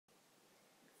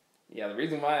Yeah, the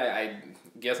reason why I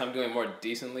guess I'm doing more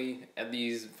decently at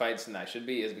these fights than I should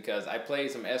be is because I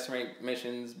played some S rank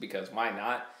missions because why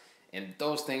not? And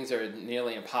those things are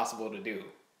nearly impossible to do.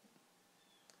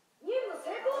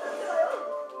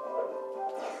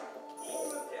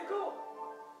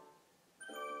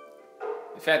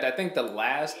 In fact, I think the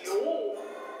last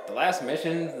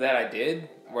mission that I did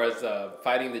was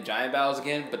fighting the giant battles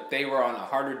again, but they were on a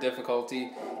harder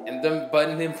difficulty, and them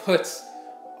button inputs,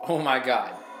 oh my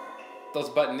god. Those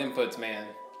button inputs, man.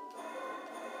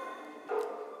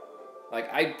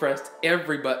 Like, I pressed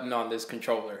every button on this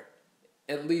controller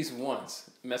at least once,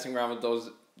 messing around with those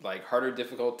like harder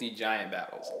difficulty giant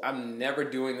battles. I'm never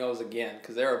doing those again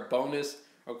because there are bonus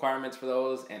requirements for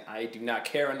those, and I do not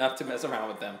care enough to mess around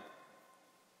with them.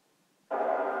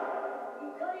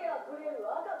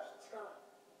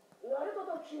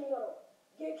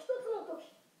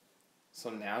 So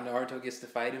now Naruto gets to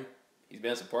fight him. He's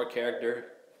been a support character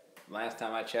last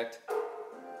time I checked.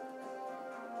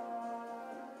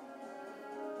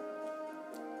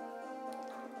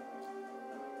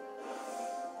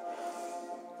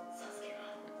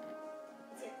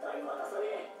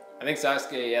 I think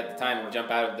Sasuke at the time would jump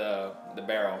out of the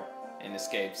barrel and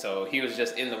escape, so he was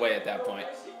just in the way at that point.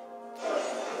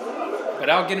 But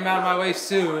I'll get him out of my way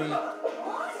soon.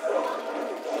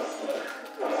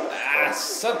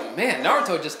 Man,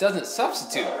 Naruto just doesn't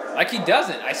substitute. Like, he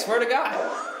doesn't, I swear to God.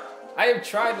 I have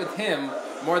tried with him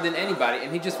more than anybody,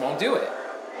 and he just won't do it.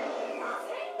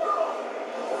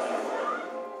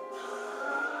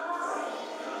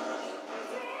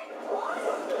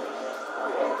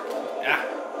 Ah.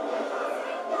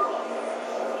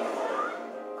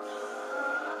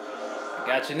 I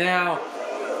got you now.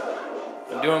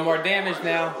 I'm doing more damage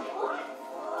now.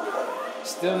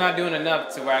 Still not doing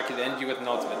enough to where I could end you with an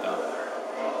ultimate, though.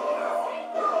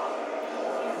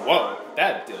 Whoa,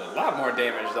 that did a lot more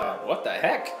damage, though. What the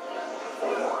heck?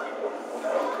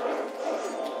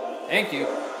 Thank you.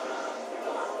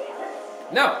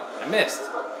 No, I missed.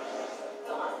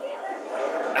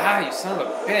 Ah, you son of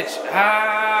a bitch.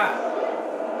 Ah!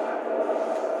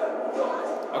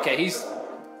 Okay, he's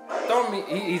throwing me.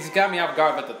 He's got me off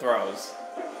guard with the throws.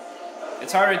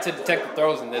 It's harder to detect the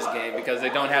throws in this game because they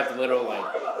don't have the little, like...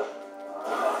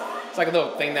 It's like a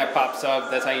little thing that pops up.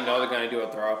 That's how you know they're going to do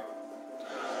a throw.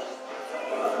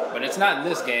 But it's not in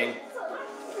this game.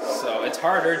 So it's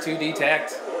harder to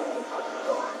detect.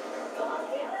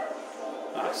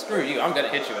 Ah, screw you. I'm going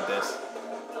to hit you with this.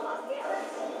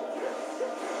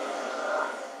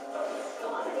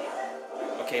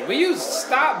 Okay, will you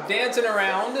stop dancing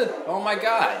around? Oh my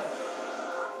god.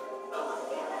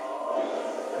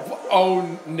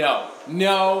 Oh, no.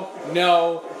 No,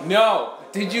 no, no.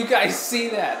 Did you guys see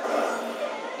that?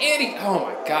 Oh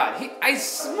my god.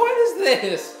 What is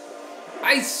this?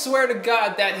 I swear to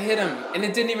God that hit him and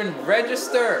it didn't even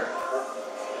register.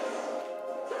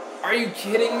 Are you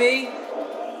kidding me?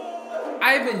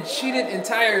 I've been cheated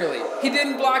entirely. He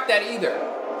didn't block that either.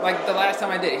 Like the last time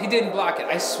I did it. He didn't block it.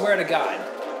 I swear to God.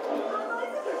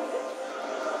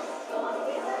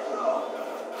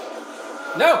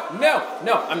 No, no,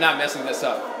 no. I'm not messing this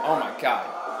up. Oh my God.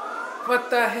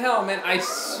 What the hell, man? I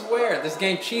swear this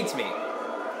game cheats me.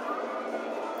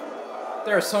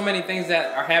 There are so many things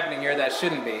that are happening here that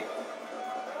shouldn't be.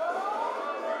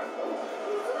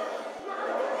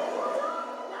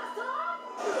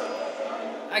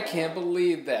 I can't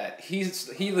believe that. He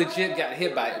legit got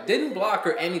hit by it. Didn't block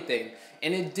or anything.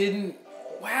 And it didn't...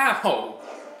 Wow.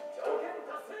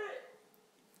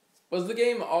 Was the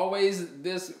game always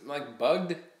this, like,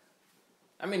 bugged?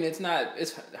 I mean, it's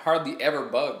hardly ever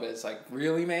bugged, but it's like,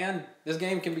 really, man? This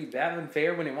game can be that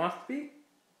unfair when it wants to be?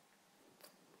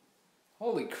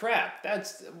 Holy crap,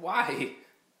 that's... Why?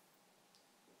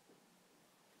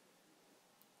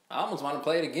 I almost want to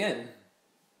play it again.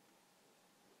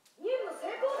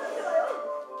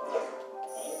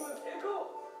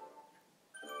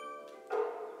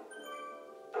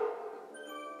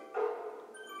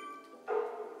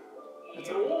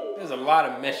 There's a lot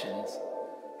of missions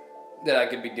that I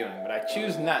could be doing, but I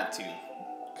choose not to.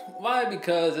 Why?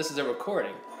 Because this is a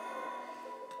recording.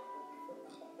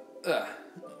 Ugh.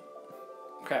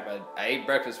 Crap, I ate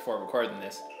breakfast before recording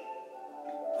this.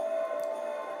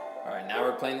 Alright, now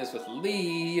we're playing this with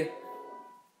Lee.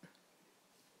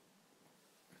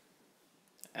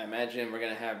 I imagine we're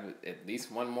going to have at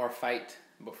least one more fight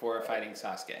before fighting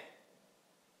Sasuke.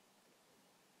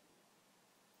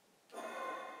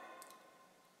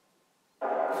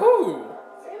 Whew!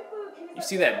 You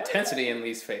see that intensity in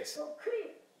Lee's face.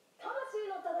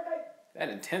 That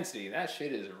intensity, that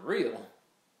shit is real.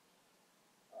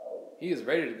 He is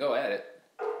ready to go at it.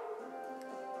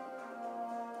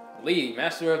 Lee,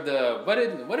 master of the what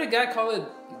did guy call it?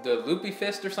 The Loopy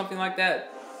Fist or something like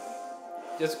that?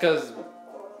 Just because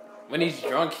when he's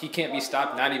drunk he can't be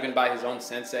stopped, not even by his own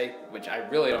sensei, which I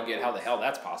really don't get how the hell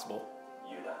that's possible.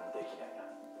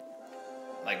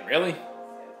 Like, really?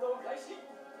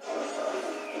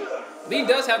 Lee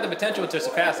does have the potential to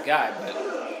surpass Guy, but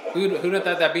who'd have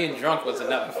thought that being drunk was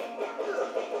enough?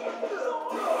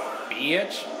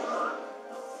 Bitch.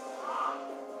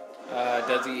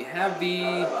 Does he have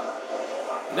the...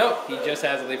 Nope, he just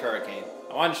has the Leaf Hurricane.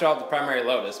 I wanted to show off the Primary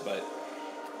Lotus, but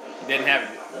he didn't have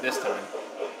it this time.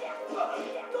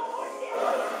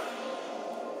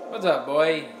 What's up,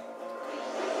 boy?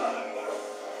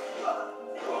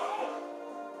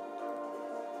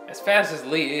 As fast as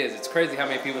Lee is, it's crazy how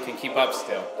many people can keep up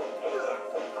still.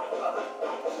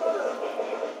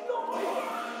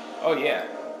 Oh yeah,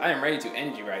 I am ready to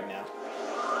end you right now.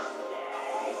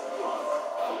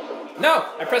 No!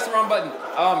 I pressed the wrong button.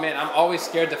 Oh man, I'm always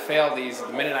scared to fail these the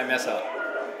minute I mess up.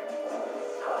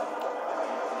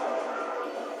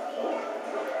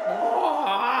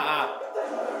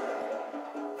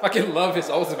 Fucking love his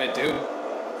ultimate, dude.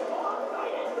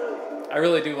 I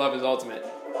really do love his ultimate.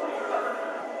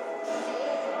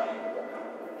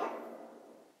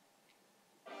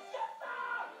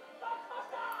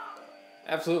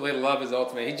 Absolutely love his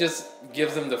ultimate. He just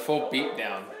gives them the full beat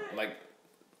down. Like,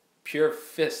 pure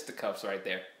fisticuffs right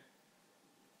there.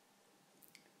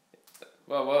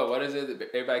 Whoa, what is it that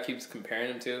everybody keeps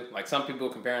comparing him to? Like, some people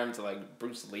compare him to, like,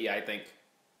 Bruce Lee, I think.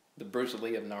 The Bruce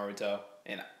Lee of Naruto.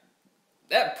 And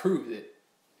that proves it.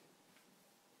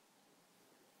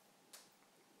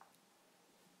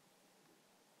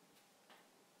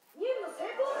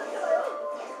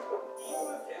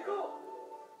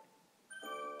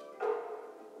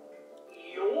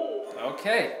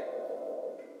 Okay.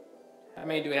 How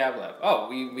many do we have left? Oh,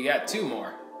 we got 2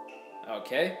 more.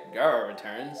 Okay, Gara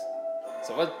returns.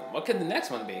 So what could the next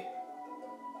one be?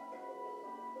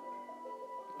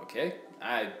 Okay,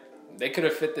 they could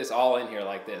have fit this all in here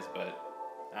like this, but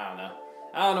I don't know.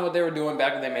 I don't know what they were doing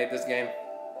back when they made this game.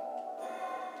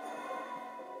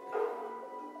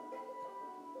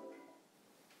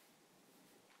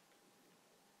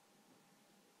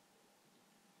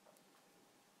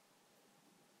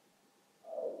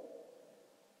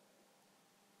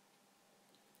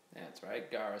 That's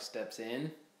right, Gara steps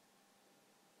in.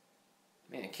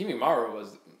 Man, Kimimaro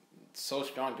was so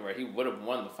strong to where he would have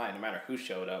won the fight no matter who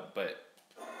showed up, but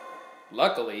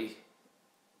luckily...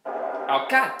 Oh,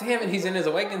 god damn it, he's in his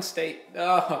awakened state.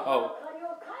 Oh.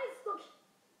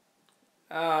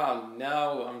 Oh,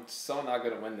 no, I'm so not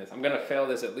going to win this. I'm going to fail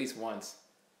this at least once.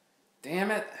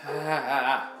 Damn it.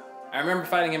 I remember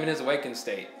fighting him in his awakened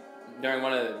state during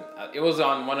one of the... it was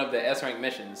on one of the S-rank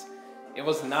missions. It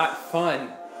was not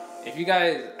fun. If you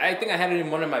guys... I think I had it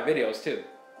in one of my videos, too.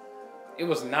 It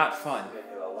was not fun.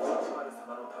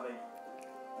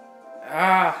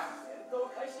 I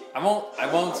won't.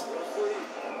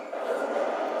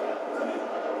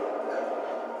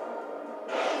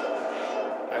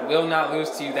 I will not lose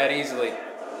to you that easily.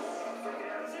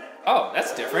 Oh,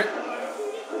 that's different.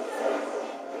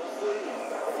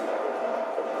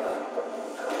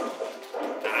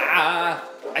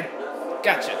 I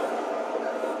gotcha.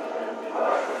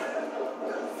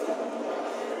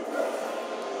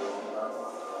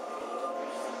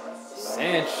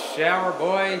 Sand shower,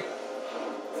 boy.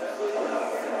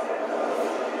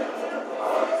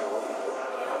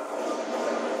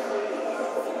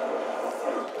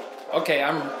 Okay,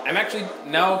 I'm actually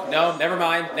no, never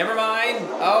mind.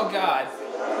 Oh god.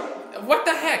 What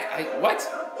the heck? What?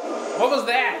 What was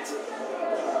that?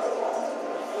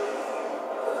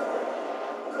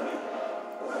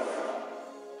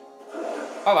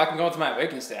 Oh, I can go into my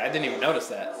awakening state. I didn't even notice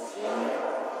that.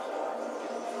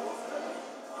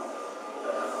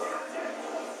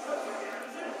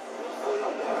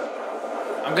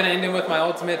 I'm gonna end it with my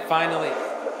ultimate finally.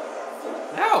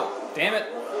 No! Damn it.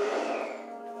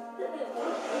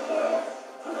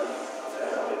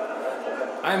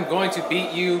 I'm going to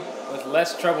beat you with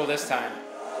less trouble this time.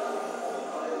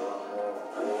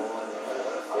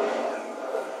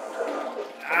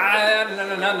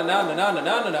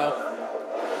 No.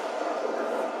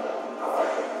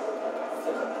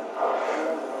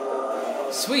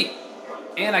 Sweet.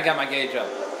 And I got my gauge up.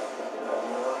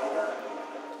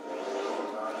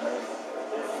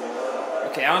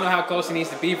 Okay, I don't know how close he needs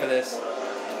to be for this.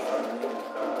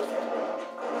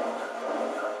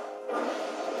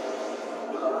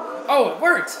 Oh, it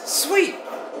worked! Sweet!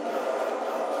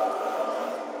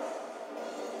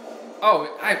 Oh,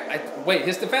 wait,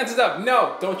 his defense is up.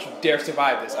 No, don't you dare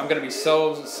survive this. I'm gonna be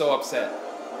so upset.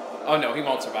 Oh no, he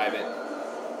won't survive it.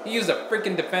 He used a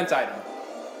freaking defense item.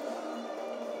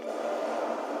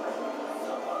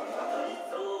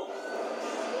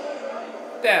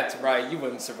 That's right, you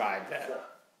wouldn't survive that.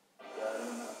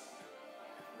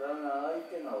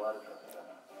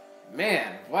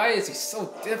 Man, why is he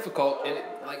so difficult? And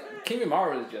like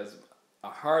Kimimaro is just a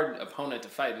hard opponent to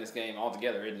fight in this game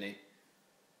altogether, isn't he?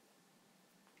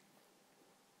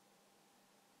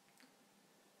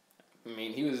 I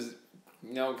mean, he was,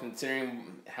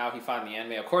 considering how he fought in the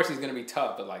anime, of course he's gonna be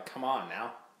tough, but like, come on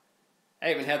now.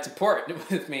 I even had support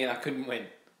with me and I couldn't win.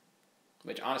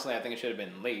 Which honestly I think it should have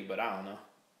been Lee, but I don't know.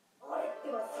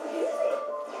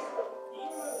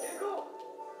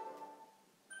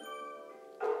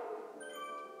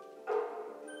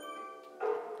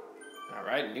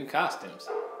 Alright, new costumes.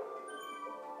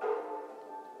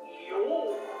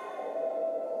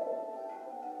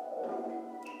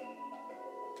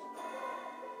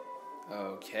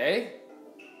 Okay.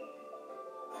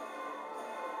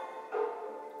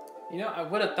 I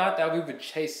would have thought that we would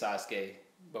chase Sasuke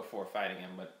before fighting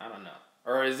him, but I don't know.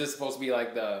 Or is this supposed to be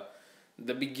like the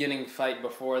beginning fight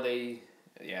before they...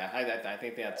 Yeah, I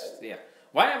think that's... Yeah.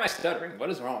 Why am I stuttering? What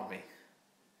is wrong with me?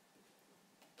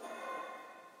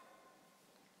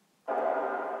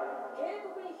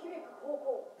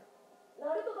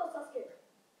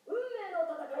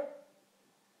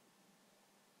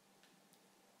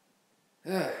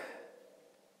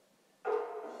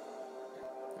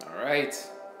 Alright.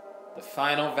 The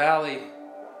final valley.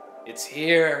 It's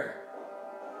here.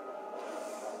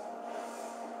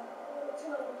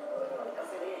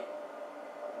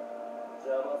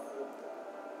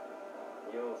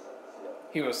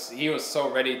 He was so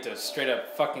ready to straight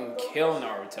up fucking kill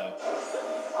Naruto.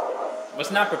 Was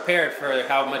not prepared for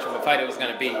how much of a fight it was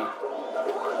gonna be.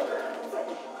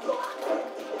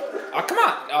 Oh, come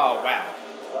on! Oh, wow.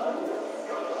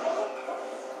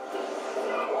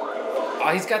 Oh,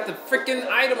 he's got the freaking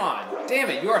item on. Damn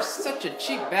it, you are such a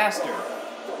cheap bastard.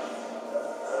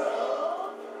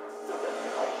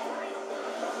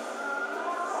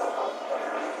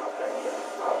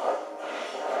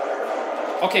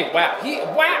 Okay, wow.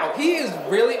 He is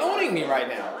really owning me right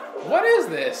now. What is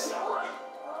this?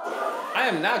 I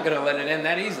am not gonna let it end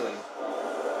that easily.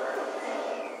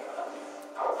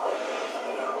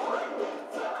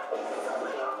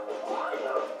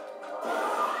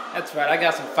 That's right, I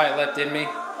got some fight left in me.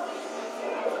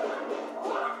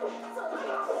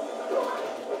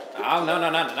 Oh,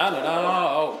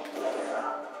 no.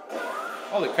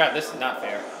 Holy crap, this is not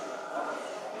fair.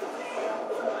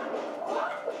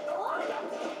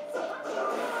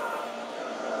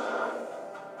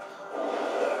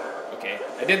 Okay,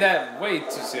 I did that way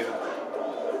too soon.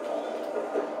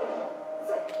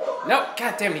 Nope,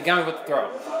 god damn it, he got me with the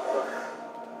throw.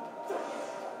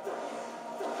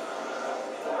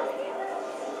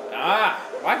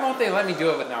 Why won't they let me do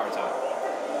it with Naruto?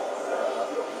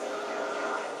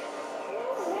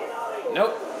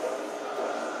 Nope.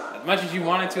 As much as you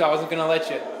wanted to, I wasn't gonna let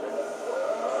you.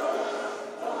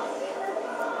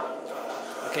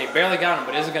 Okay, barely got him,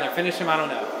 but is it gonna finish him? I don't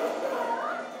know.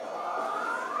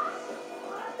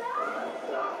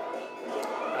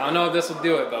 I don't know if this will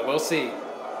do it, but we'll see.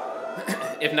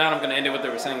 If not, I'm gonna end it with the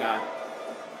Rasengan.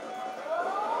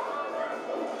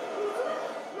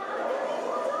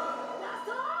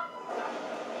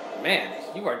 Man,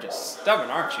 you are just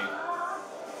stubborn, aren't you?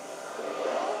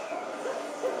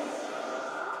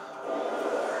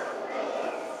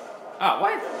 Oh,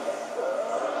 what?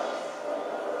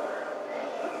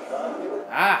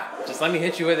 Just let me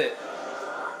hit you with it.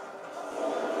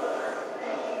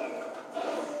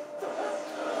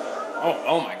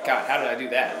 Oh my god, how did I do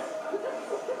that?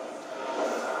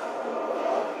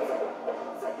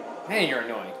 Man, you're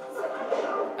annoying.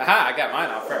 Aha, I got mine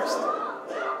off first.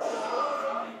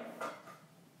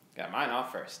 Got mine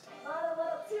off first.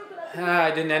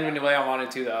 I didn't end the way I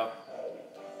wanted to, though.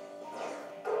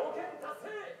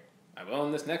 I will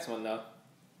in this next one, though.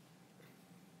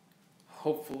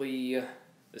 Hopefully,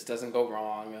 this doesn't go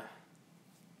wrong.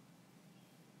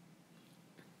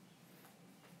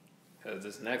 Because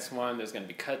this next one, there's going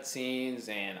to be cutscenes,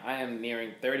 and I am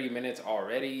nearing 30 minutes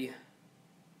already.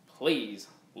 Please,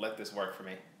 let this work for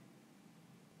me.